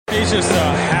He's just a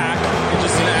hack. He's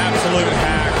just an absolute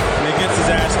hack. And he gets his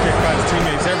ass kicked by his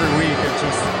teammates every week. It's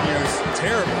just, it's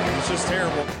terrible. It's just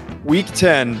terrible. Week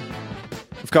 10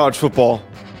 of college football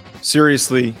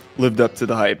seriously lived up to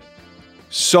the hype.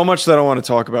 So much that I want to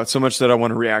talk about, so much that I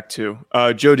want to react to.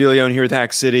 Joe DeLeon here with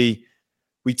Hack City.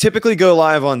 We typically go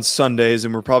live on Sundays,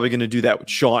 and we're probably going to do that with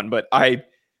Sean, but I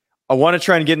want to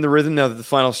try and get in the rhythm now that the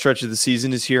final stretch of the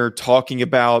season is here, talking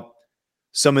about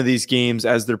some of these games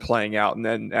as they're playing out, and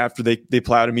then after they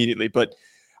play out immediately. But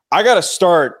I got to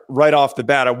start right off the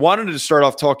bat. I wanted to start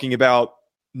off talking about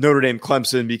Notre Dame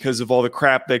Clemson because of all the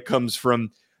crap that comes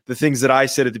from the things that I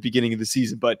said at the beginning of the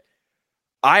season. But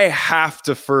I have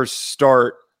to first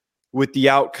start with the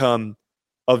outcome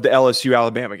of the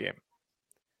LSU-Alabama game.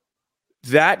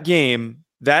 That game,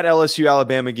 that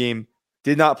LSU-Alabama game,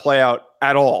 did not play out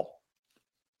at all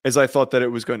as I thought that it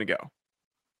was going to go.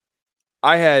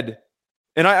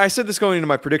 I said this going into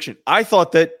my prediction, I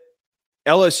thought that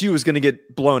LSU was going to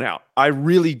get blown out. I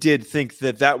really did think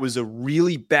that that was a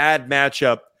really bad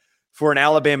matchup for an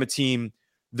Alabama team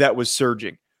that was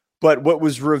surging. But what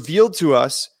was revealed to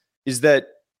us is that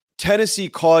Tennessee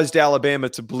caused Alabama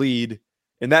to bleed,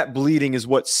 and that bleeding is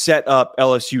what set up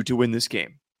LSU to win this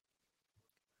game.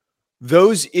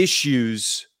 Those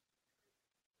issues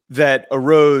that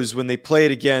arose when they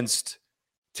played against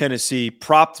Tennessee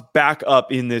propped back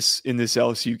up in this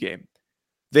LSU game.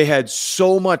 They had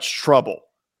so much trouble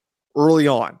early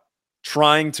on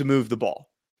trying to move the ball.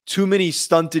 Too many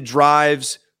stunted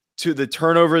drives, to the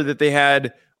turnover that they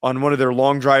had on one of their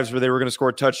long drives where they were going to score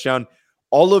a touchdown.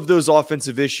 All of those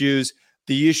offensive issues,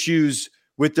 the issues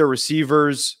with their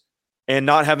receivers and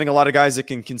not having a lot of guys that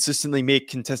can consistently make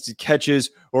contested catches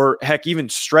or heck, even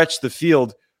stretch the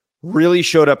field, really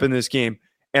showed up in this game.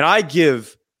 And I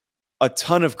give a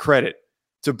ton of credit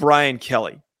to Brian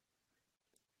Kelly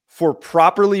for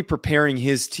properly preparing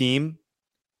his team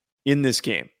in this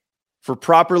game, for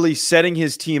properly setting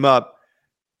his team up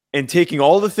and taking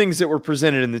all the things that were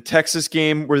presented in the Texas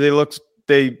game where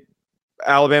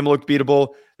Alabama looked beatable,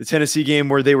 the Tennessee game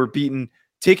where they were beaten,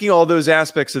 taking all those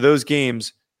aspects of those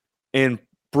games and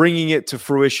bringing it to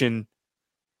fruition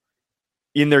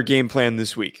in their game plan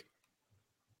this week.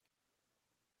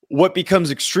 What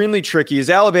becomes extremely tricky is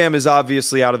Alabama is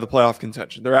obviously out of the playoff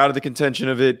contention. They're out of the contention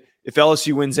of it. If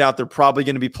LSU wins out, they're probably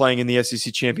going to be playing in the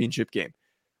SEC championship game.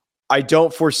 I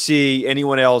don't foresee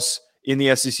anyone else in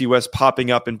the SEC West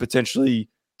popping up and potentially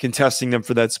contesting them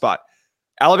for that spot.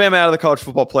 Alabama out of the college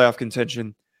football playoff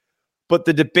contention. But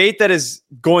the debate that is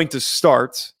going to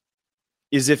start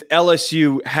is if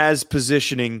LSU has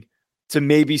positioning to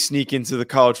maybe sneak into the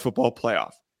college football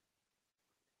playoff.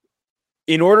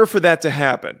 In order for that to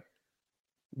happen,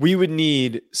 we would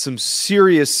need some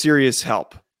serious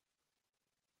help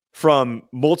from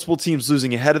multiple teams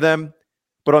losing ahead of them.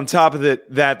 But on top of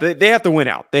that, they have to win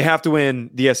out. They have to win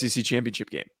the SEC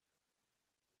championship game.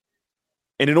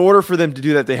 And in order for them to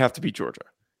do that, they have to beat Georgia.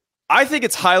 I think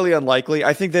it's highly unlikely.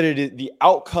 I think that the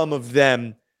outcome of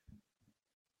them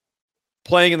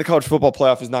playing in the college football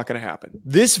playoff is not going to happen.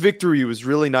 This victory was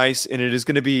really nice, and it is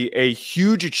going to be a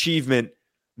huge achievement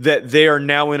that they are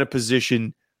now in a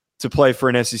position to play for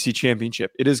an SEC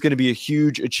championship. It is going to be a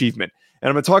huge achievement. And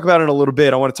I'm going to talk about it in a little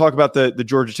bit. I want to talk about the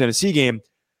Georgia-Tennessee game,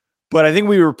 but I think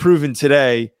we were proven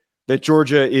today that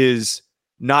Georgia is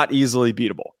not easily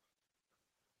beatable.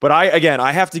 But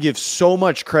I have to give so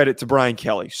much credit to Brian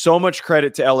Kelly, so much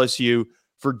credit to LSU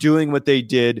for doing what they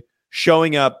did,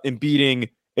 showing up and beating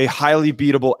a highly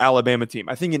beatable Alabama team.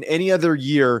 I think in any other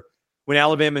year when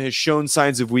Alabama has shown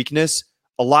signs of weakness,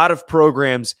 a lot of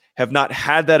programs have not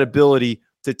had that ability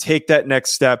to take that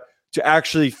next step to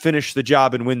actually finish the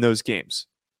job and win those games.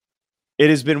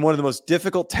 It has been one of the most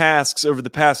difficult tasks over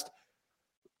the past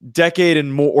decade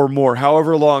and more,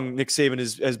 however long Nick Saban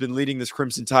has been leading this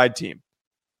Crimson Tide team,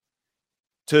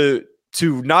 to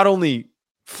not only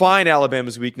find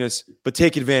Alabama's weakness, but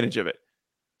take advantage of it.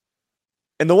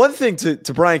 And the one thing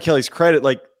to Brian Kelly's credit,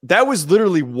 that was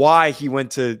literally why he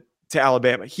went to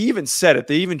Alabama. He even said it.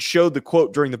 They even showed the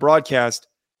quote during the broadcast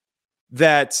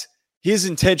that his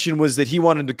intention was that he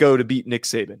wanted to go to beat Nick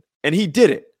Saban. And he did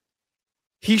it.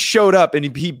 He showed up and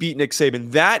he beat Nick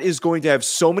Saban. That is going to have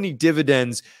so many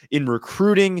dividends in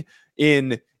recruiting,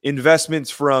 in investments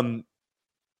from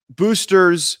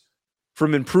boosters,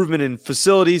 from improvement in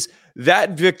facilities.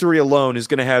 That victory alone is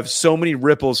going to have so many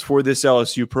ripples for this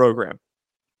LSU program.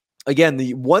 Again,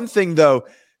 the one thing, though,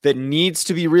 that needs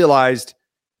to be realized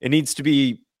and needs to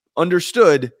be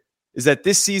understood is that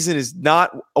this season is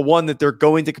not a one that they're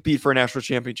going to compete for a national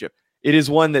championship. It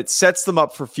is one that sets them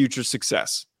up for future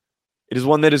success. It is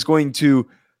one that is going to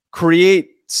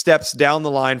create steps down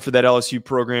the line for that LSU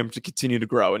program to continue to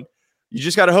grow. And you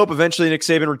just got to hope eventually Nick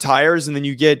Saban retires, and then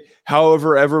you get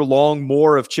however ever long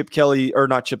more of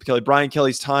Brian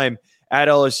Kelly's time at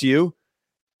LSU,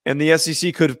 and the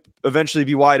SEC could eventually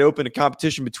be wide open to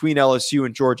competition between LSU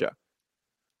and Georgia.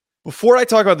 Before I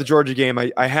talk about the Georgia game,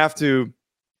 I have to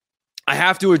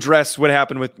address what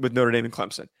happened with Notre Dame and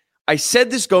Clemson. I said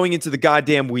this going into the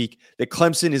goddamn week that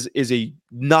Clemson is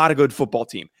not a good football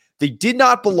team. They did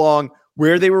not belong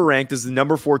where they were ranked as the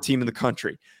number 4 team in the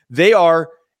country. They are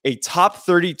a top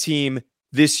 30 team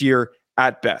this year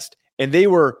at best. And they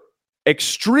were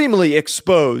extremely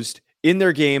exposed in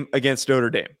their game against Notre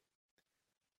Dame.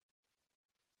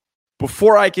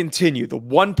 Before I continue, the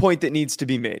one point that needs to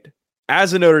be made,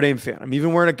 as a Notre Dame fan, I'm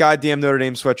even wearing a goddamn Notre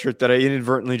Dame sweatshirt that I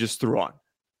inadvertently just threw on.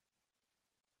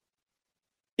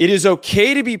 It is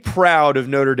okay to be proud of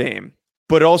Notre Dame,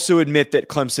 but also admit that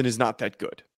Clemson is not that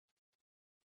good.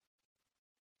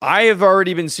 I have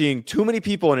already been seeing too many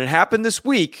people, and it happened this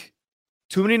week,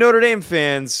 too many Notre Dame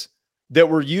fans that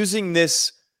were using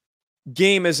this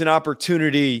game as an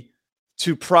opportunity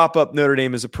to prop up Notre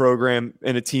Dame as a program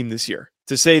and a team this year,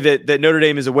 to say that Notre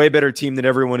Dame is a way better team than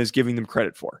everyone is giving them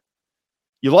credit for.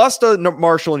 You lost to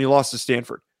Marshall and you lost to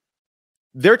Stanford.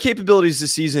 Their capabilities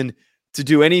this season to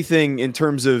do anything in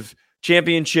terms of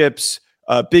championships,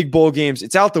 big bowl games,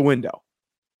 it's out the window.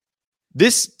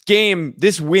 This game,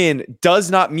 this win does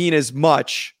not mean as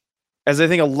much as I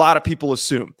think a lot of people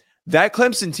assume. That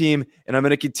Clemson team, and I'm going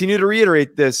to continue to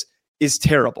reiterate this, is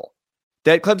terrible.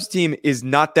 That Clemson team is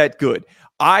not that good.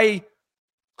 I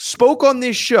spoke on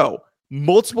this show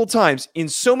multiple times in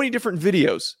so many different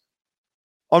videos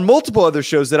on multiple other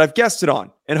shows that I've guested on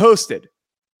and hosted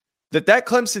that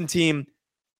Clemson team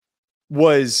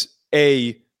was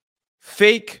a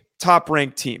fake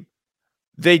top-ranked team.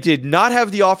 They did not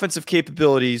have the offensive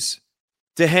capabilities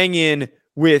to hang in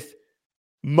with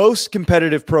most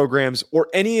competitive programs or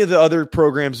any of the other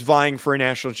programs vying for a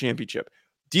national championship.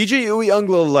 DJ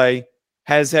Uiagalelei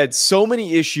has had so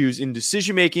many issues in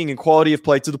decision-making and quality of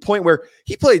play to the point where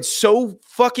he played so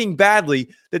fucking badly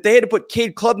that they had to put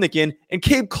Cade Klubnik in, and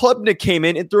Cade Klubnik came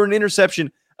in and threw an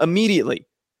interception immediately.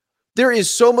 There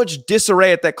is so much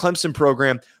disarray at that Clemson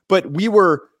program, but we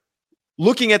were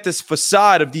looking at this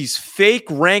facade of these fake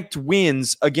ranked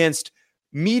wins against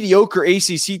mediocre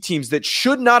ACC teams that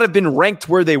should not have been ranked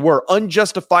where they were,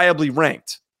 unjustifiably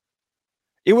ranked.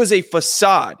 It was a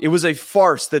facade. It was a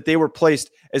farce that they were placed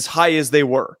as high as they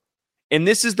were. And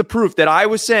this is the proof that I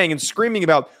was saying and screaming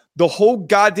about the whole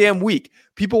goddamn week.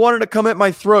 People wanted to come at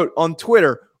my throat on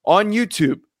Twitter, on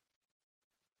YouTube,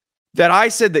 that I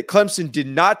said that Clemson did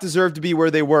not deserve to be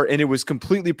where they were, and it was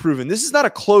completely proven. This is not a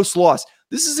close loss.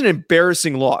 This is an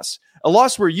embarrassing loss. A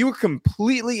loss where you were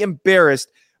completely embarrassed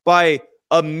by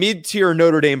a mid-tier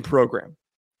Notre Dame program.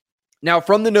 Now,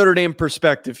 from the Notre Dame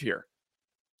perspective here,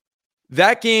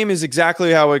 that game is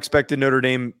exactly how I expected Notre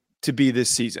Dame to be this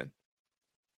season,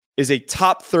 is a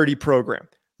top 30 program.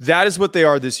 That is what they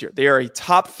are this year. They are a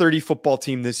top 30 football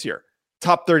team this year,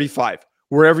 top 35,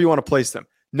 wherever you want to place them.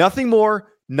 Nothing more,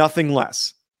 nothing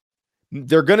less.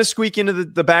 They're going to squeak into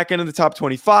the back end of the top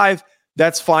 25.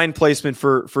 That's fine placement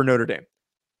for Notre Dame.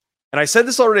 And I said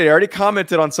this already. I already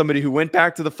commented on somebody who went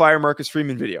back to the Fire Marcus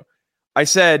Freeman video. I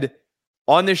said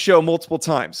on this show multiple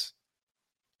times,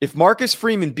 if Marcus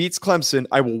Freeman beats Clemson,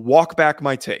 I will walk back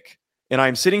my take. And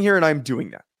I'm sitting here and I'm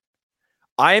doing that.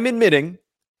 I am admitting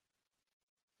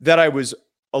that I was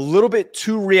a little bit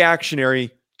too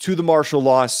reactionary to the Marshall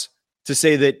loss to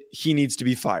say that he needs to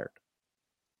be fired.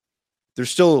 There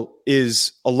still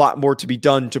is a lot more to be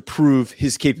done to prove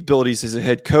his capabilities as a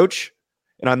head coach.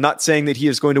 And I'm not saying that he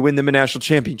is going to win them a national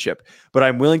championship, but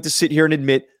I'm willing to sit here and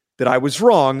admit that I was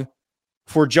wrong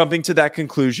for jumping to that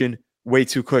conclusion way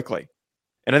too quickly.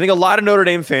 And I think a lot of Notre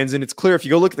Dame fans, and it's clear if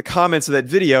you go look at the comments of that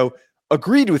video,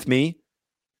 agreed with me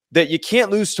that you can't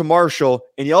lose to Marshall,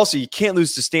 and you can't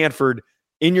lose to Stanford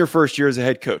in your first year as a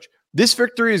head coach. This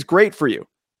victory is great for you.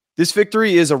 This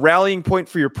victory is a rallying point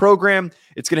for your program.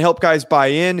 It's going to help guys buy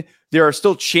in. There are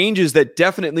still changes that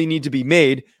definitely need to be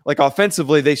made. Like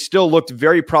offensively, they still looked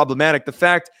very problematic. The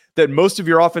fact that most of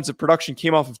your offensive production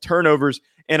came off of turnovers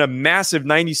and a massive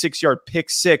 96-yard pick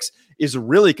six is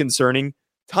really concerning.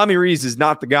 Tommy Rees is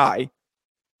not the guy.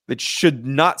 That should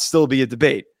not still be a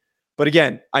debate. But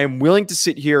again, I am willing to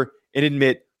sit here and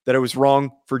admit that I was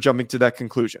wrong for jumping to that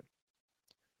conclusion.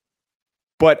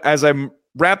 But as I'm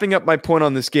wrapping up my point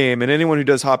on this game, and anyone who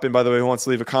does hop in, by the way, who wants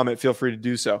to leave a comment, feel free to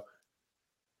do so.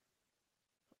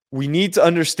 We need to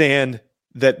understand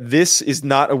that this is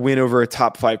not a win over a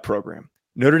top 5 program.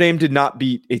 Notre Dame did not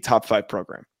beat a top 5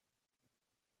 program.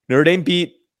 Notre Dame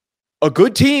beat a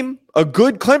good team, a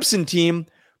good Clemson team,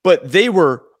 but they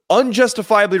were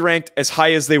unjustifiably ranked as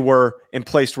high as they were and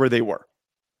placed where they were.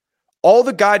 All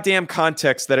the goddamn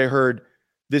context that I heard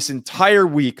this entire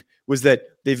week was that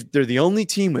they're the only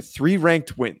team with 3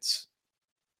 ranked wins.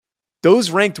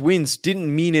 Those ranked wins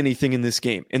didn't mean anything in this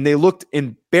game, and they looked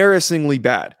embarrassingly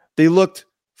bad. They looked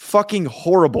fucking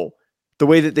horrible the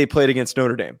way that they played against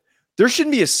Notre Dame. There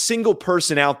shouldn't be a single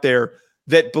person out there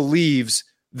that believes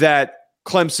that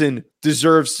Clemson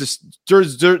deserves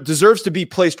to be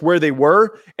placed where they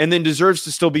were and then deserves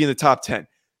to still be in the top 10.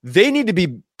 They need to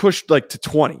be pushed like to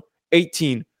 20,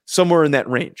 18, somewhere in that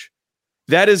range.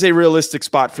 That is a realistic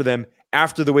spot for them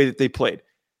after the way that they played.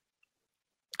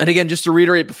 And again, just to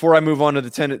reiterate before I move on to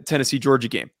the Tennessee-Georgia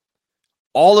game,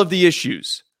 all of the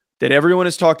issues that everyone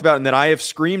has talked about and that I have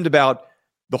screamed about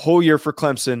the whole year for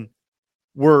Clemson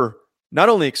were not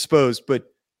only exposed, but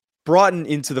brought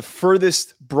into the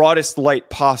furthest, broadest light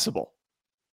possible.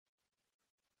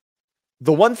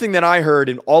 The one thing that I heard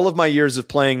in all of my years of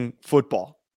playing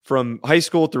football, from high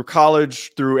school through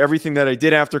college, through everything that I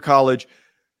did after college,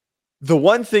 the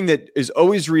one thing that is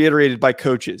always reiterated by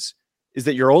coaches is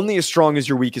that you're only as strong as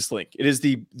your weakest link. It is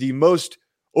the most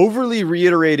overly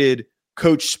reiterated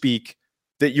coach speak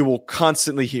that you will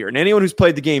constantly hear. And anyone who's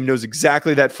played the game knows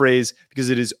exactly that phrase because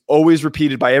it is always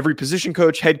repeated by every position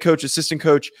coach, head coach, assistant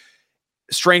coach,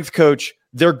 strength coach.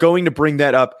 They're going to bring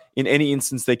that up in any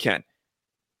instance they can.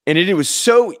 And it was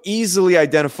so easily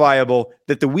identifiable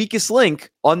that the weakest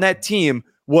link on that team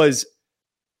was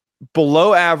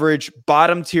below average,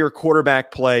 bottom tier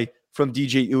quarterback play from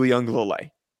DJ Uiagalelei.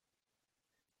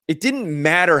 It didn't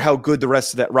matter how good the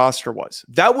rest of that roster was.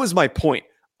 That was my point.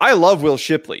 I love Will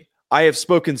Shipley. I have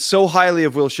spoken so highly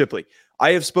of Will Shipley.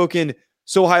 I have spoken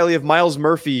so highly of Myles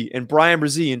Murphy and Brian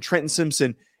Brzee and Trenton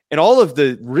Simpson and all of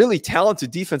the really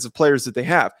talented defensive players that they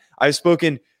have. I've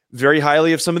spoken very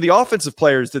highly of some of the offensive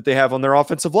players that they have on their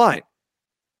offensive line.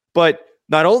 But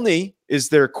not only is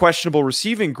their questionable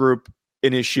receiving group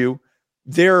an issue,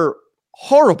 they're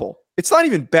horrible. It's not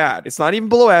even bad. It's not even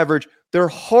below average. They're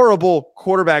horrible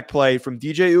quarterback play from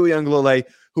DJ Uiagalelei,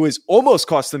 who has almost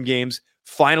cost them games,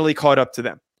 finally caught up to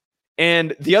them.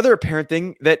 And the other apparent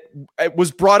thing that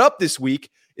was brought up this week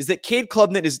is that Cade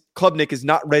Klubnik is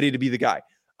not ready to be the guy.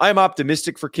 I'm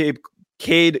optimistic for Cade.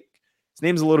 His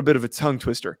name's a little bit of a tongue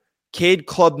twister. Cade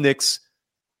Klubnik's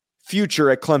future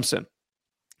at Clemson.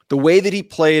 The way that he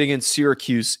played against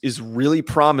Syracuse is really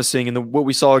promising, and what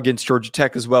we saw against Georgia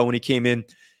Tech as well when he came in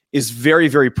is very,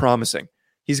 very promising.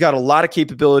 He's got a lot of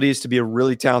capabilities to be a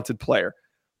really talented player.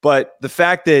 But the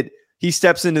fact that he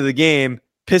steps into the game,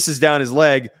 pisses down his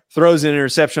leg, throws an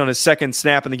interception on his second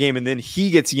snap in the game, and then he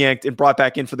gets yanked and brought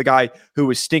back in for the guy who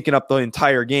was stinking up the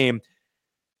entire game,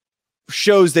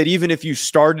 shows that even if you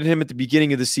started him at the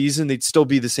beginning of the season, they'd still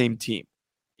be the same team.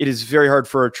 It is very hard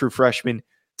for a true freshman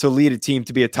to lead a team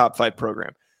to be a top 5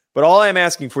 program. But all I'm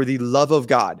asking, for the love of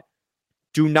God,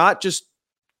 do not just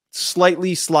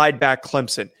slightly slide back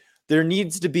Clemson. There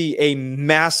needs to be a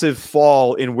massive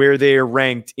fall in where they are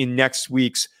ranked in next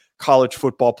week's college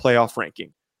football playoff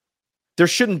ranking. There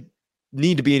shouldn't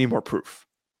need to be any more proof.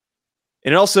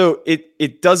 And also,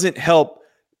 it doesn't help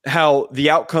how the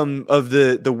outcome of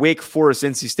the Wake Forest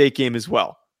NC State game as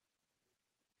well.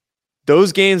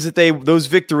 Those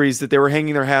victories that they were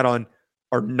hanging their hat on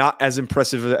are not as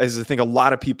impressive as I think a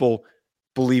lot of people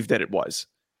believe that it was.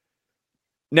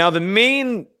 Now, the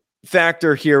main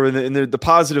factor here and the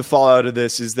positive fallout of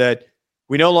this is that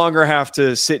we no longer have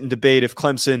to sit and debate if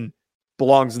Clemson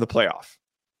belongs in the playoff.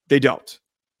 They don't.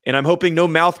 And I'm hoping no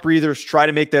mouth breathers try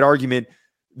to make that argument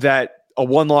that a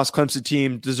one-loss Clemson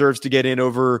team deserves to get in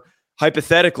over,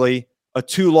 hypothetically, a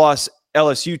 2-loss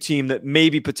LSU team that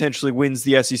maybe potentially wins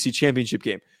the SEC championship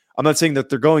game. I'm not saying that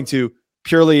they're going to,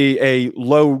 purely a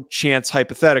low chance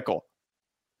hypothetical.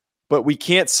 But we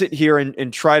can't sit here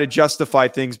and try to justify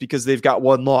things because they've got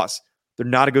one loss. They're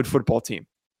not a good football team,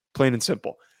 plain and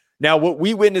simple. Now, what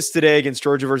we witnessed today against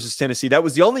Georgia versus Tennessee, that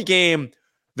was the only game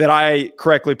that I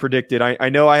correctly predicted. I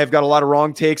know I have got a lot of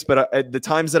wrong takes, but at the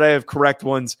times that I have correct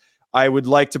ones, I would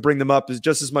like to bring them up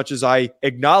just as much as I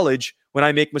acknowledge when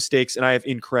I make mistakes and I have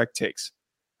incorrect takes.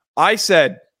 I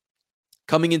said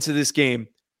coming into this game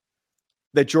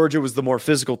that Georgia was the more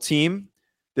physical team,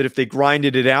 that if they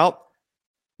grinded it out,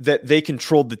 that they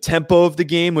controlled the tempo of the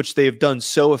game, which they have done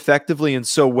so effectively and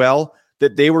so well,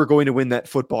 that they were going to win that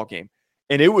football game.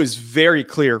 And it was very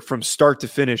clear from start to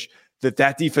finish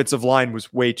that defensive line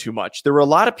was way too much. There were a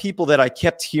lot of people that I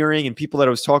kept hearing and people that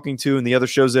I was talking to in the other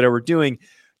shows that I were doing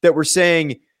that were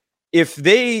saying if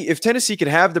Tennessee could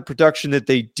have the production that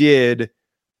they did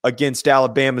against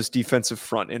Alabama's defensive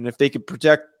front. And if they could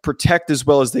protect as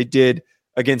well as they did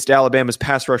against Alabama's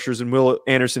pass rushers and Will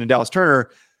Anderson and Dallas Turner,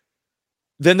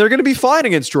 then they're going to be fine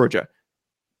against Georgia.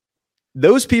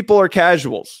 Those people are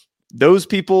casuals. Those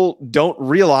people don't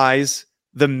realize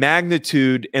the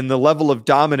magnitude and the level of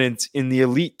dominance in the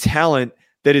elite talent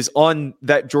that is on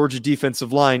that Georgia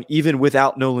defensive line, even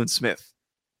without Nolan Smith.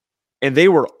 And they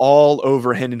were all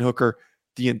over Hendon Hooker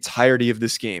the entirety of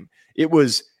this game. It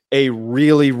was a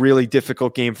really, really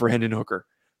difficult game for Hendon Hooker.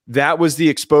 That was the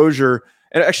exposure.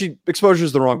 And actually, exposure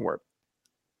is the wrong word,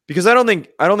 because I don't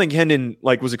think Hendon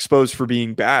was exposed for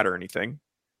being bad or anything.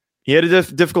 He had a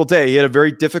difficult day. He had a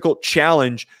very difficult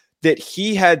challenge that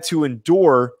he had to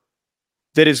endure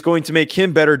that is going to make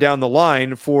him better down the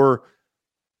line for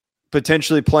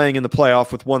potentially playing in the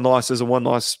playoff with one loss as a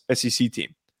one-loss SEC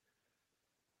team.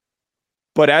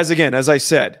 But as I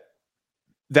said,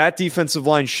 that defensive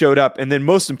line showed up. And then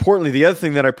most importantly, the other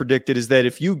thing that I predicted is that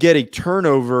if you get a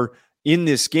turnover in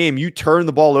this game, you turn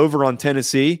the ball over on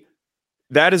Tennessee,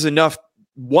 that is enough.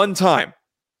 One time,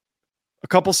 a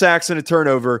couple sacks and a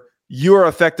turnover, you are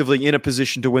effectively in a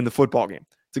position to win the football game.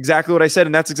 It's exactly what I said,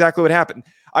 and that's exactly what happened.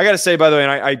 I got to say, by the way,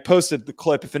 and I posted the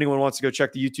clip if anyone wants to go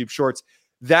check the YouTube shorts,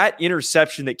 that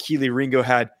interception that Kelee Ringo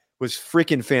had was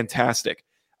freaking fantastic.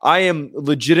 I am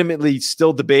legitimately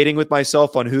still debating with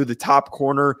myself on who the top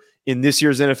corner in this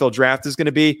year's NFL draft is going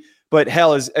to be. But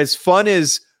hell, as fun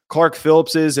as Clark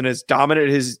Phillips is and as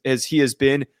dominant as he has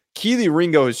been, Kelee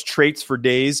Ringo has traits for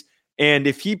days. And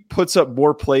if he puts up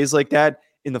more plays like that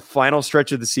in the final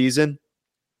stretch of the season,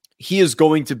 he is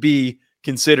going to be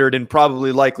considered and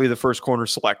probably likely the first corner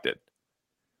selected.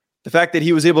 The fact that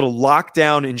he was able to lock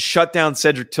down and shut down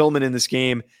Cedric Tillman in this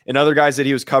game and other guys that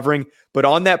he was covering, but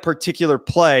on that particular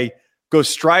play, go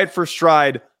stride for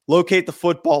stride, locate the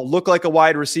football, look like a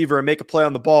wide receiver, and make a play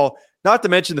on the ball. Not to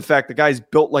mention the fact the guy's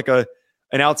built like an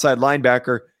outside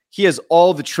linebacker. He has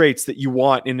all the traits that you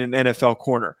want in an NFL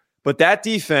corner. But that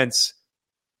defense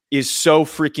is so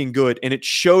freaking good, and it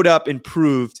showed up and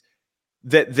proved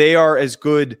that they are as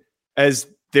good as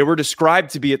they were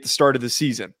described to be at the start of the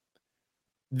season.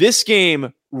 This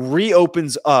game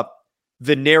reopens up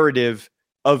the narrative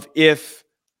of if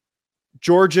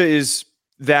Georgia is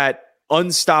that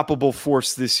unstoppable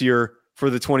force this year for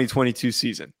the 2022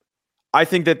 season. I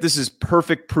think that this is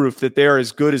perfect proof that they are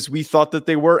as good as we thought that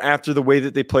they were after the way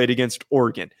that they played against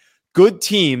Oregon. Good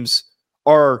teams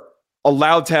are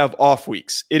allowed to have off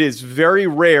weeks. It is very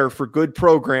rare for good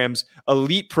programs,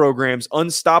 elite programs,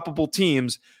 unstoppable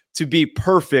teams to be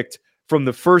perfect from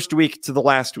the first week to the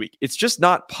last week. It's just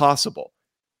not possible.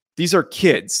 These are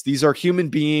kids. These are human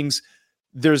beings.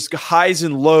 There's highs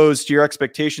and lows to your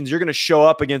expectations. You're going to show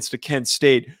up against a Kent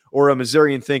State or a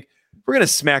Missouri and think, we're going to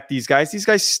smack these guys. These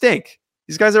guys stink.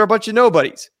 These guys are a bunch of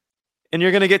nobodies. And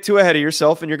you're going to get too ahead of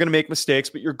yourself and you're going to make mistakes,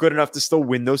 but you're good enough to still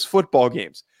win those football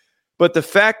games. But the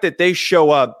fact that they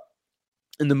show up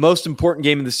in the most important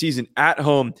game of the season at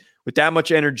home with that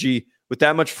much energy, with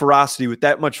that much ferocity, with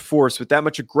that much force, with that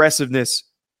much aggressiveness,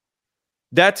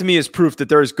 that to me is proof that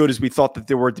they're as good as we thought that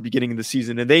they were at the beginning of the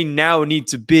season. And they now need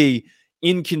to be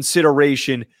in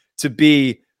consideration to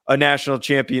be a national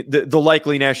champion, the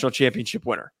likely national championship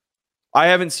winner. I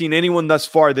haven't seen anyone thus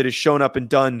far that has shown up and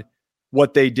done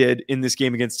what they did in this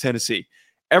game against Tennessee.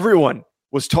 Everyone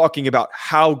was talking about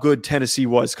how good Tennessee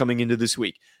was coming into this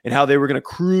week and how they were going to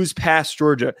cruise past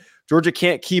Georgia. Georgia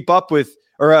can't keep up with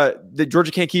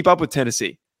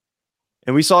Tennessee.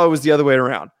 And we saw it was the other way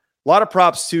around. A lot of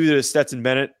props to Stetson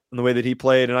Bennett on the way that he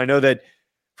played. And I know that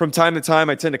from time to time,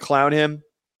 I tend to clown him.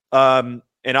 And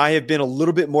I have been a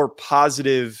little bit more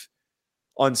positive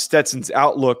on Stetson's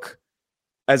outlook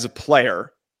as a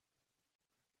player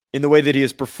in the way that he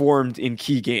has performed in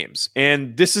key games.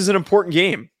 And this is an important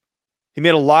game. He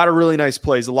made a lot of really nice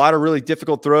plays, a lot of really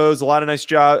difficult throws, a lot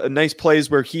of nice plays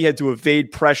where he had to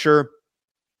evade pressure,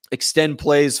 extend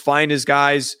plays, find his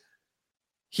guys.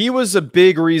 He was a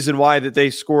big reason why that they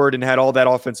scored and had all that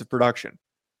offensive production.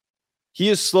 He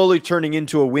is slowly turning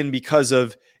into a win because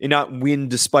of, and not win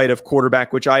despite of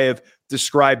quarterback, which I have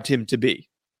described him to be.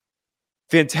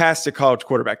 Fantastic college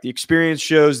quarterback. The experience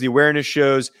shows, the awareness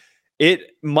shows.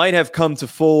 It might have come to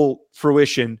full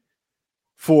fruition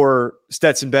for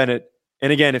Stetson Bennett.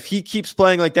 And again, if he keeps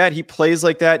playing like that, he plays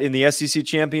like that in the SEC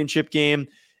championship game,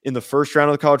 in the first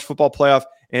round of the college football playoff,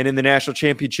 and in the national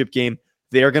championship game,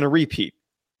 they are going to repeat.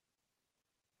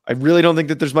 I really don't think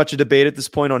that there's much of debate at this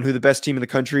point on who the best team in the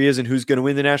country is and who's going to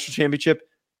win the national championship.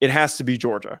 It has to be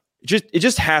Georgia. It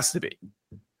just has to be.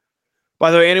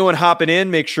 By the way, anyone hopping in,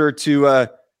 make sure to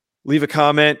leave a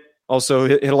comment. Also,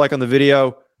 hit a like on the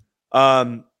video.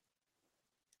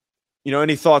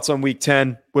 Any thoughts on week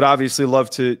 10? Would obviously love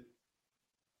to,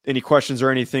 any questions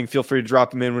or anything, feel free to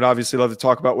drop them in. Would obviously love to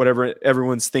talk about whatever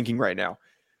everyone's thinking right now.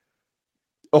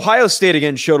 Ohio State,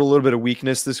 again, showed a little bit of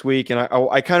weakness this week, and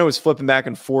I kind of was flipping back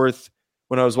and forth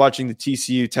when I was watching the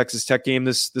TCU Texas Tech game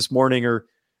this morning, or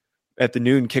at the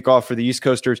noon kickoff for the East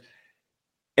Coasters.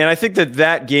 And I think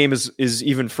that game is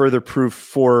even further proof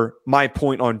for my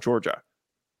point on Georgia.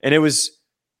 And it was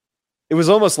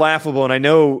almost laughable. And I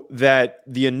know that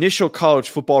the initial college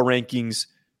football rankings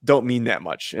don't mean that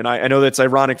much. And I know that's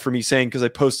ironic for me saying, because I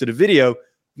posted a video,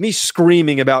 me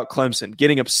screaming about Clemson,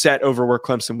 getting upset over where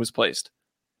Clemson was placed.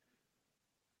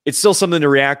 It's still something to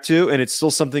react to, and it's still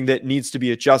something that needs to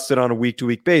be adjusted on a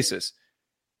week-to-week basis.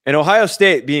 And Ohio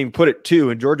State being put at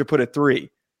 2 and Georgia put at 3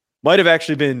 might have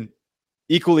actually been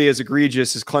equally as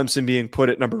egregious as Clemson being put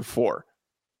at number 4.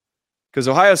 Because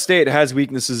Ohio State has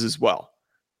weaknesses as well.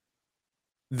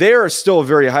 They are still a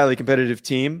very highly competitive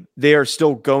team. They are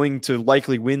still going to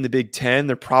likely win the Big Ten.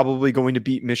 They're probably going to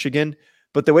beat Michigan.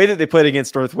 But the way that they played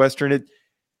against Northwestern,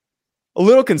 a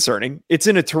little concerning. It's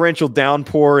in a torrential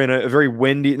downpour, in a very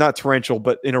windy, not torrential,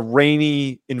 but in a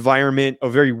rainy environment, a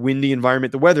very windy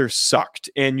environment. The weather sucked.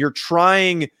 And you're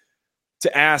trying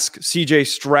to ask CJ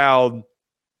Stroud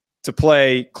to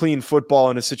play clean football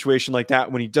in a situation like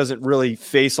that when he doesn't really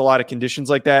face a lot of conditions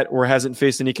like that, or hasn't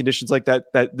faced any conditions like that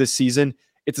this season.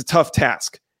 It's a tough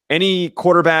task. Any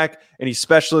quarterback, any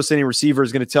specialist, any receiver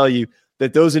is going to tell you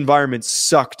that those environments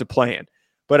suck to play in.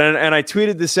 But, and I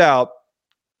tweeted this out,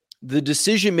 the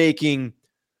decision-making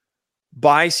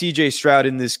by CJ Stroud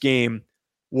in this game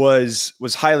was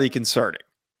highly concerning.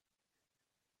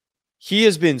 He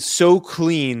has been so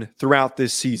clean throughout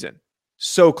this season.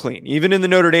 So clean. Even in the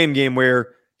Notre Dame game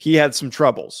where he had some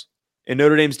troubles. And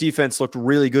Notre Dame's defense looked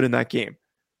really good in that game.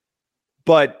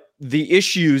 But the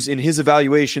issues in his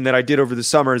evaluation that I did over the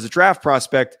summer as a draft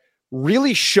prospect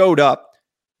really showed up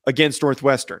against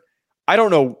Northwestern. I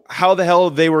don't know how the hell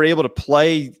they were able to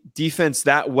play defense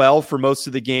that well for most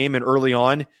of the game and early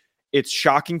on. It's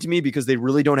shocking to me because they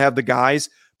really don't have the guys,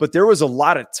 but there was a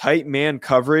lot of tight man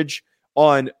coverage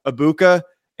on Ibuka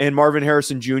and Marvin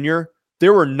Harrison Jr.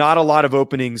 There were not a lot of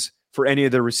openings for any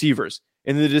of the receivers.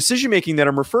 And the decision-making that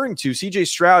I'm referring to, CJ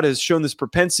Stroud has shown this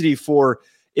propensity for,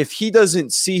 if he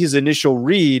doesn't see his initial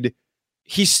read,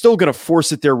 he's still going to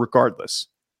force it there regardless.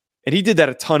 And he did that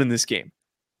a ton in this game.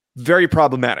 Very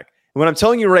problematic. And what I'm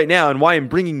telling you right now, and why I'm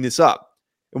bringing this up,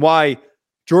 and why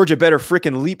Georgia better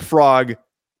freaking leapfrog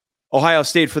Ohio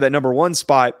State for that number 1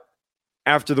 spot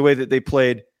after the way that they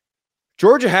played,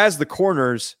 Georgia has the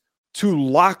corners to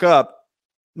lock up,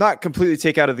 not completely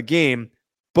take out of the game,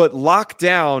 but lock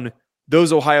down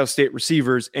those Ohio State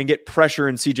receivers and get pressure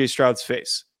in CJ Stroud's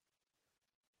face.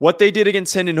 What they did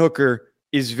against Hendon Hooker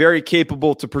is very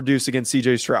capable to produce against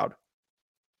CJ Stroud.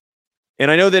 And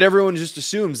I know that everyone just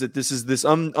assumes that this is this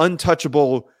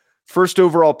untouchable first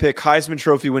overall pick, Heisman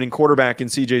Trophy winning quarterback in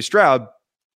CJ Stroud.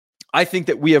 I think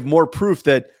that we have more proof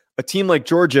that a team like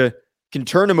Georgia can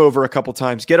turn him over a couple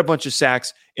times, get a bunch of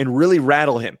sacks, and really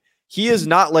rattle him. He is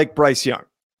not like Bryce Young.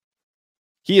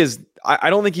 He is, I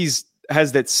don't think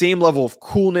has that same level of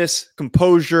coolness,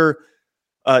 composure,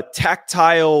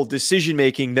 tactile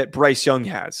decision-making that Bryce Young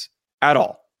has at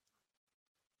all.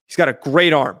 He's got a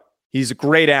great arm. He's a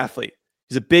great athlete.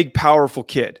 He's a big, powerful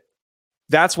kid.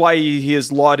 That's why he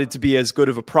is lauded to be as good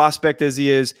of a prospect as he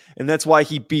is, and that's why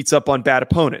he beats up on bad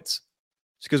opponents.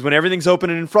 It's because when everything's open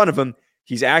and in front of him,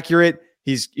 he's accurate,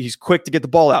 he's quick to get the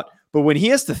ball out. But when he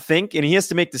has to think and he has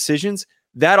to make decisions,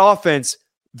 that offense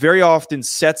very often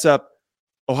sets up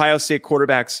Ohio State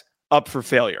quarterbacks up for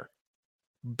failure.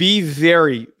 Be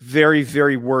very, very,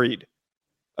 very worried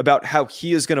about how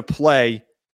he is going to play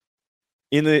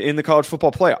in the college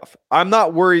football playoff. I'm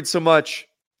not worried so much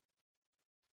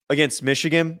against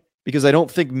Michigan because I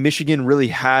don't think Michigan really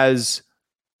has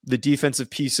the defensive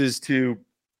pieces to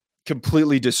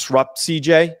completely disrupt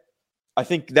CJ. I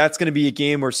think that's going to be a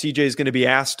game where CJ is going to be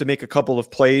asked to make a couple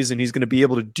of plays and he's going to be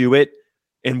able to do it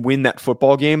and win that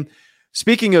football game.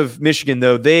 Speaking of Michigan,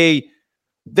 though, they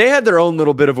had their own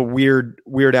little bit of a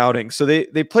weird outing. So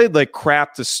they played like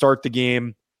crap to start the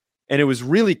game, and it was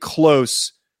really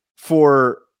close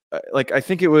for I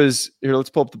think it was here. Let's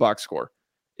pull up the box score.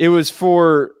 It was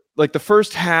for like the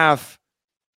first half.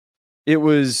 It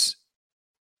was,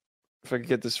 if I could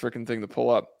get this freaking thing to pull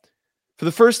up, for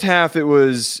the first half it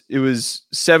was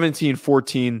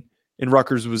 17-14 and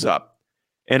Rutgers was up,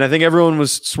 and I think everyone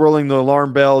was swirling the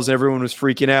alarm bells. Everyone was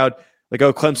freaking out. Like,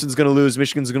 oh, Clemson's going to lose.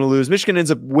 Michigan's going to lose. Michigan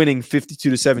ends up winning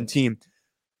 52-17.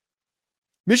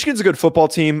 Michigan's a good football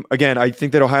team. Again, I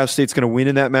think that Ohio State's going to win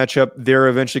in that matchup. They're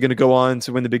eventually going to go on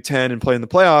to win the Big Ten and play in the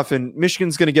playoff. And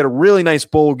Michigan's going to get a really nice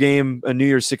bowl game, a New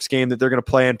Year's Six game that they're going to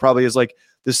play in probably as like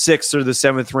the 6th or the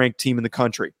 7th ranked team in the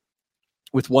country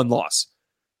with one loss.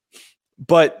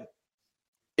 But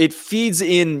it feeds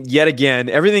in yet again.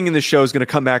 Everything in the show is going to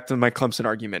come back to my Clemson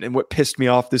argument and what pissed me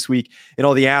off this week and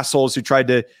all the assholes who tried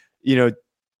to,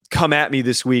 come at me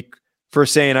this week for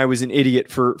saying I was an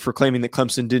idiot for claiming that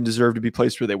Clemson didn't deserve to be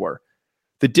placed where they were.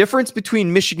 The difference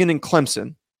between Michigan and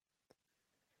Clemson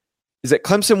is that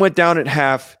Clemson went down at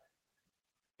half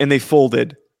and they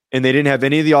folded, and they didn't have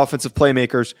any of the offensive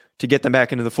playmakers to get them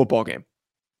back into the football game.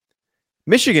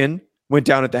 Michigan went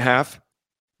down at the half.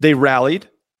 They rallied.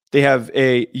 They have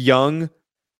a young,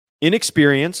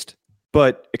 inexperienced,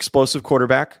 but explosive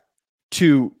quarterback,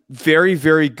 two very,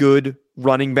 very good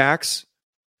running backs,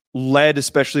 led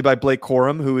especially by Blake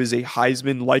Corum, who is a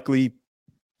likely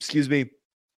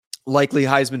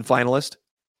Heisman finalist.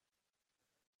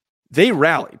 They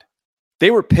rallied.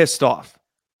 They were pissed off.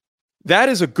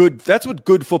 That's what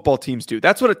good football teams do.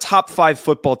 That's what a top 5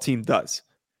 football team does.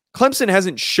 Clemson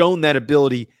hasn't shown that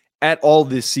ability at all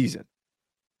this season.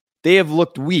 They have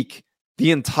looked weak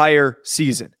the entire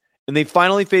season. And they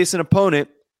finally face an opponent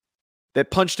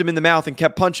that punched them in the mouth and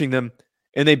kept punching them,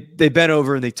 and they bent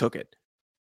over and they took it.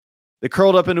 They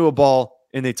curled up into a ball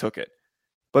and they took it.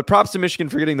 But props to Michigan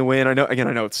for getting the win. I know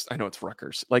it's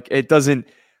Rutgers. Like it doesn't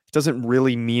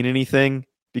really mean anything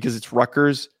because it's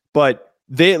Rutgers, but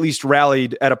they at least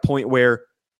rallied at a point where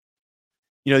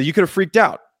you could have freaked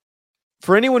out.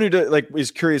 For anyone who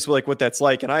is curious what that's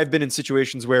like, and I've been in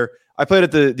situations where I played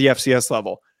at the FCS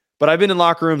level, but I've been in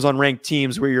locker rooms on ranked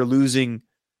teams where you're losing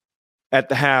at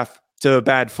the half to a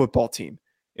bad football team.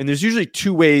 And there's usually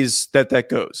 2 ways that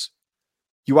goes.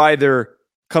 You either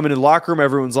come into the locker room,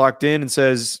 everyone's locked in and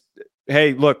says,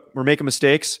 hey, look, we're making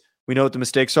mistakes. We know what the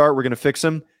mistakes are. We're going to fix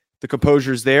them. The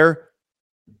composure's there.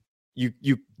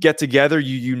 You get together,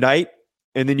 you unite,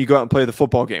 and then you go out and play the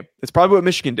football game. That's probably what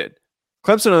Michigan did.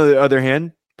 Clemson, on the other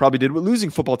hand, probably did what losing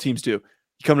football teams do. You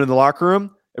come into the locker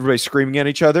room, everybody's screaming at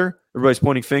each other, everybody's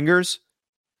pointing fingers,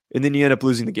 and then you end up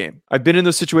losing the game. I've been in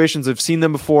those situations. I've seen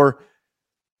them before.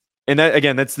 And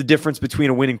that's the difference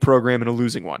between a winning program and a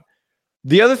losing one.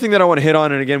 The other thing that I want to hit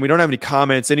on, and again, we don't have any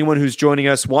comments. Anyone who's joining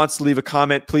us wants to leave a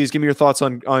comment, please give me your thoughts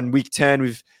on Week 10.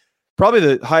 We've probably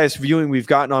the highest viewing we've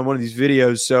gotten on one of these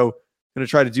videos, so I'm going to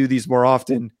try to do these more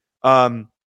often.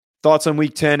 Thoughts on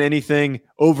Week 10, anything,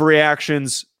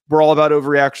 overreactions. We're all about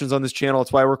overreactions on this channel.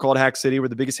 That's why we're called Hack City. We're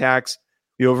the biggest hacks.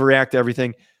 We overreact to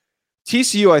everything.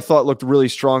 TCU, I thought, looked really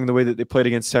strong the way that they played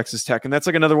against Texas Tech, and that's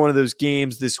like another one of those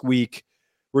games this week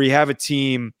where you have a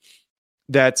team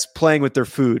that's playing with their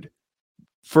food.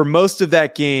 For most of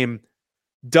that game,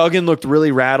 Duggan looked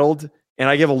really rattled, and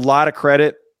I give a lot of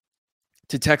credit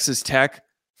to Texas Tech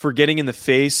for getting in the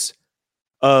face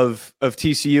of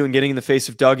TCU and getting in the face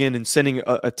of Duggan and sending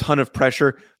a ton of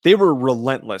pressure. They were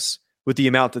relentless with the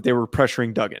amount that they were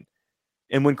pressuring Duggan.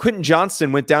 And when Quentin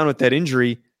Johnston went down with that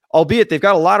injury, albeit they've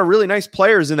got a lot of really nice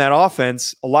players in that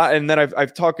offense, and then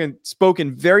I've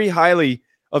spoken very highly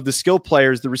of the skill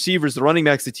players, the receivers, the running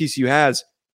backs that TCU has.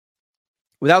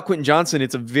 Without Quentin Johnston,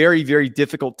 it's a very, very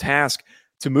difficult task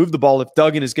to move the ball if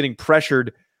Duggan is getting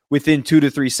pressured within 2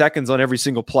 to 3 seconds on every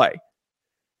single play.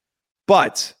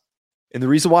 But, and the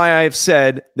reason why I have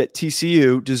said that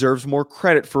TCU deserves more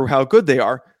credit for how good they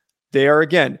are,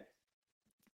 again,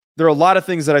 there are a lot of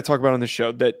things that I talk about on this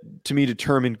show that, to me,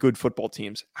 determine good football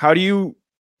teams. How do you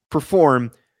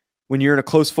perform when you're in a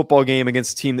close football game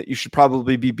against a team that you should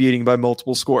probably be beating by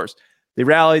multiple scores? They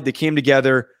rallied, they came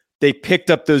together, they picked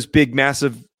up those big,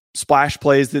 massive splash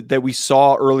plays that we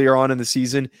saw earlier on in the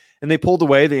season, and they pulled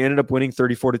away. They ended up winning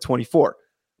 34-24.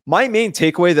 My main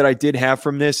takeaway that I did have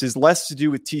from this is less to do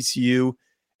with TCU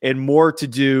and more to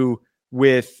do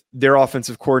with their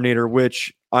offensive coordinator,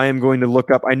 which I am going to look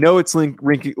up. I know it's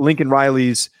Lincoln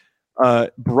Riley's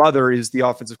brother is the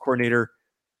offensive coordinator.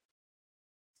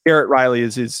 Garrett Riley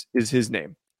is his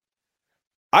name.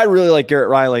 I really like Garrett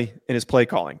Riley and his play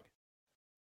calling.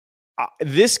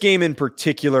 This game in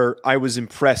particular, I was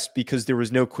impressed because there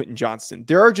was no Quentin Johnston.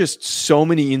 There are just so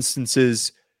many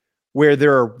instances where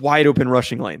there are wide open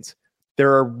rushing lanes.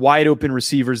 There are wide open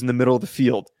receivers in the middle of the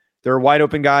field. There are wide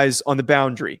open guys on the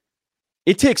boundary.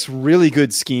 It takes really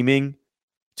good scheming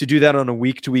to do that on a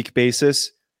week-to-week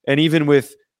basis. And even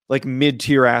with like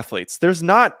mid-tier athletes, there's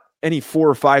not any 4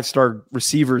 or 5 star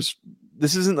receivers.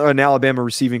 This isn't an Alabama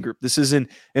receiving group. This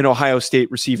isn't an Ohio State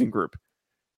receiving group.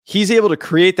 He's able to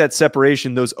create that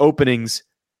separation, those openings,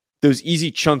 those easy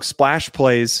chunk splash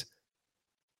plays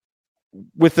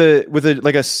with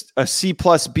a C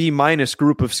plus B minus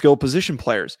group of skill position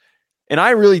players. And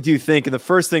I really do think, and the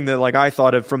first thing that I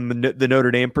thought of from the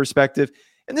Notre Dame perspective,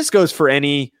 and this goes for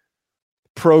any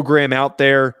program out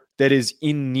there that is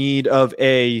in need of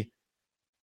a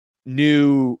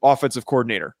new offensive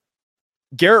coordinator,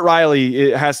 Garrett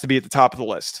Riley has to be at the top of the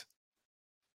list.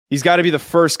 He's got to be the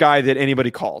first guy that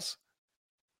anybody calls.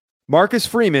 Marcus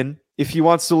Freeman, if he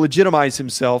wants to legitimize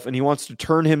himself and he wants to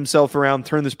turn himself around,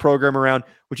 turn this program around,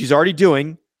 which he's already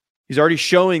doing, he's already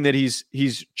showing that he's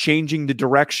changing the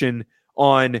direction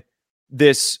on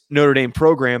this Notre Dame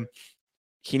program.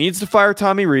 He needs to fire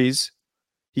Tommy Rees.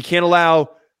 He can't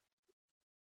allow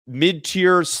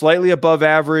mid-tier, slightly above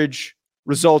average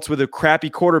results with a crappy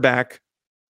quarterback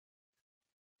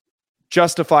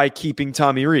justify keeping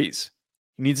Tommy Rees.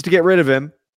 He needs to get rid of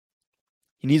him.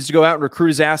 He needs to go out and recruit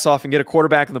his ass off and get a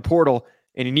quarterback in the portal,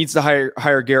 and he needs to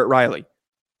hire Garrett Riley.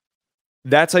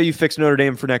 That's how you fix Notre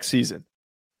Dame for next season.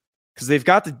 Because they've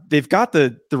got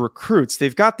the recruits,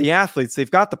 they've got the athletes,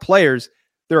 they've got the players.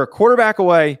 They're a quarterback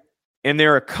away, and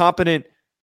they're a competent,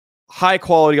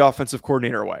 high-quality offensive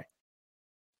coordinator away.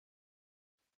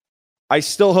 I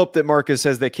still hope that Marcus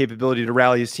has that capability to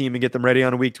rally his team and get them ready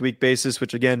on a week-to-week basis,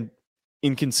 which, again,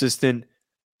 inconsistent.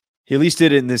 He at least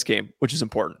did it in this game, which is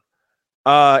important.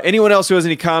 Anyone else who has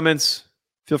any comments,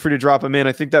 feel free to drop them in.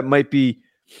 I think that might be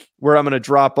where I'm going to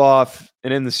drop off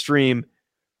and end the stream.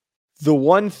 The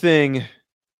one thing...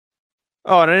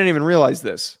 Oh, and I didn't even realize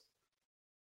this.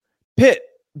 Pitt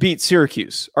beat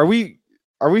Syracuse. Are we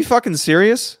fucking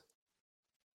serious?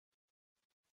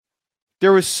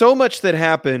 There was so much that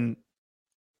happened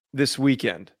this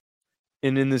weekend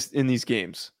in these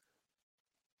games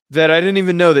that I didn't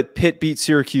even know that Pitt beat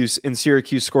Syracuse and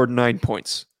Syracuse scored 9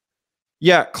 points.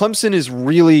 Yeah, Clemson is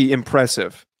really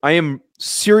impressive. I am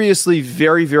seriously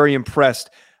very, very impressed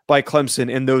by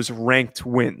Clemson and those ranked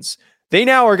wins. They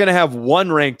now are going to have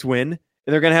one ranked win, and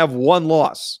they're going to have one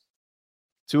loss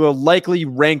to a likely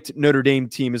ranked Notre Dame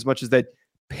team, as much as that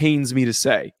pains me to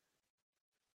say.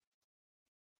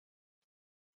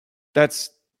 That's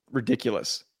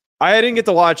ridiculous. I didn't get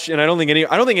to watch, and I don't think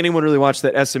anyone really watched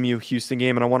that SMU Houston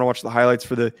game, and I want to watch the highlights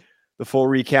for the full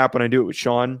recap when I do it with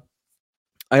Sean.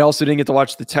 I also didn't get to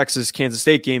watch the Texas Kansas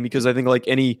State game because I think, like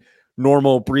any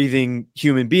normal breathing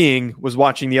human being, was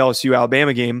watching the LSU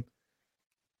Alabama game.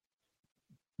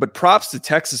 But props to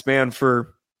Texas, man,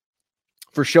 for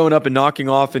showing up and knocking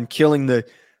off and killing the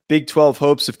Big 12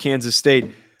 hopes of Kansas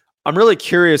State. I'm really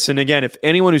curious, and again, if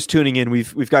anyone who's tuning in,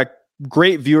 we've got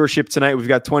great viewership tonight. We've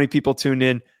got 20 people tuned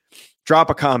in. Drop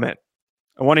a comment.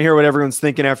 I want to hear what everyone's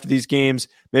thinking after these games.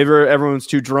 Maybe everyone's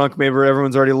too drunk. Maybe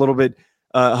everyone's already a little bit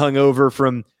hungover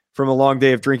from a long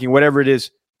day of drinking. Whatever it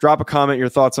is, drop a comment, your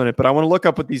thoughts on it. But I want to look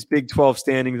up what these Big 12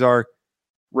 standings are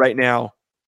right now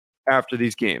after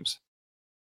these games.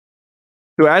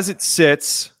 So as it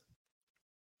sits,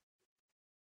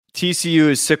 TCU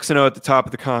is 6-0 at the top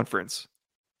of the conference.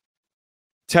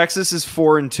 Texas is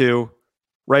 4-2,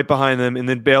 right behind them, and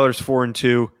then Baylor's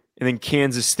 4-2, and then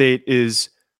Kansas State is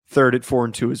third at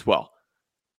 4-2 as well.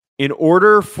 In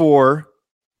order for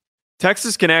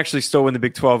Texas can actually still win the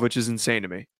Big 12, which is insane to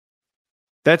me.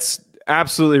 That's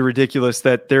absolutely ridiculous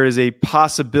that there is a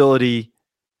possibility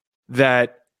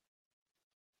that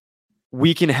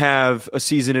we can have a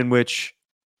season in which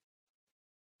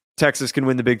Texas can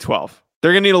win the Big 12.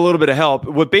 They're going to need a little bit of help.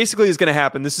 What basically is going to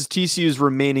happen, this is TCU's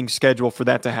remaining schedule for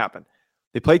that to happen.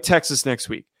 They play Texas next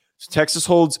week. So Texas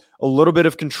holds a little bit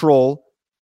of control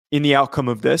in the outcome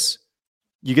of this.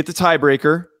 You get the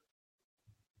tiebreaker,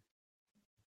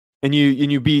 and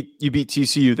you beat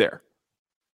TCU there.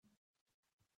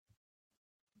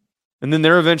 And then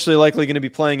they're eventually likely going to be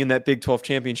playing in that Big 12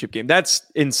 championship game. That's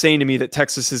insane to me that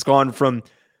Texas has gone from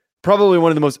probably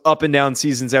one of the most up and down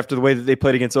seasons after the way that they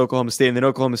played against Oklahoma State. And then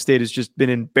Oklahoma State has just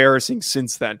been embarrassing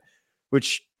since then,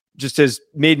 which just has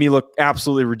made me look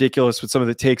absolutely ridiculous with some of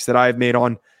the takes that I've made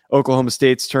on Oklahoma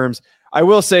State's terms. I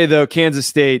will say, though, Kansas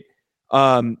State,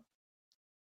 I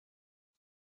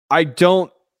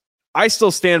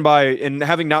still stand by, and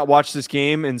having not watched this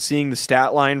game and seeing the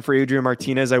stat line for Adrian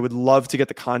Martinez, I would love to get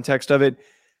the context of it.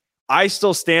 I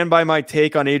still stand by my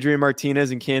take on Adrian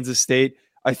Martinez and Kansas State.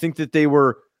 I think that they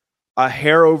were a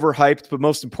hair overhyped, but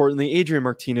most importantly, Adrian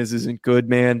Martinez isn't good,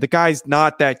 man. The guy's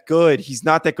not that good. He's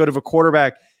not that good of a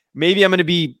quarterback. Maybe I'm going to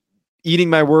be eating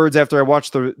my words after I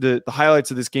watch the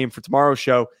highlights of this game for tomorrow's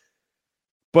show,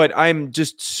 but I'm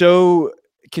just so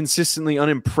consistently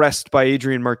unimpressed by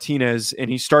Adrian Martinez, and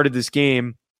he started this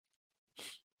game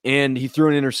and he threw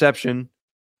an interception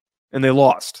and they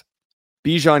lost.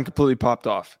 Bijan completely popped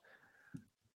off.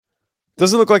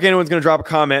 Doesn't look like anyone's going to drop a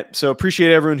comment, so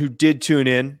appreciate everyone who did tune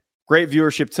in. Great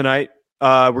viewership tonight.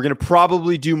 We're going to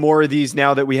probably do more of these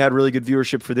now that we had really good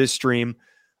viewership for this stream.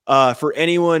 For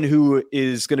anyone who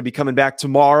is going to be coming back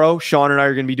tomorrow, Sean and I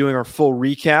are going to be doing our full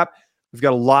recap. We've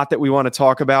got a lot that we want to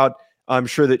talk about. I'm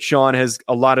sure that Sean has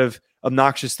a lot of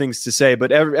obnoxious things to say,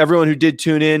 but everyone who did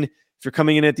tune in, if you're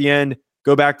coming in at the end,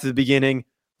 go back to the beginning.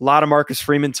 A lot of Marcus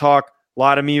Freeman talk, a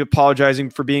lot of me apologizing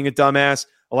for being a dumbass,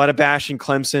 a lot of bashing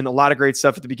Clemson, a lot of great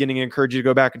stuff at the beginning. I encourage you to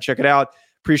go back and check it out.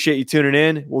 Appreciate you tuning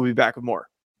in. We'll be back with more.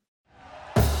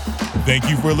 Thank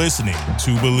you for listening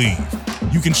to Believe.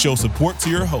 You can show support to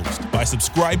your host by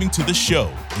subscribing to the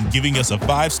show and giving us a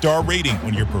 5-star rating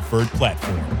on your preferred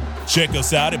platform. Check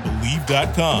us out at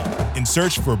Believe.com and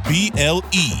search for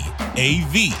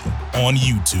BLEAV on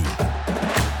YouTube.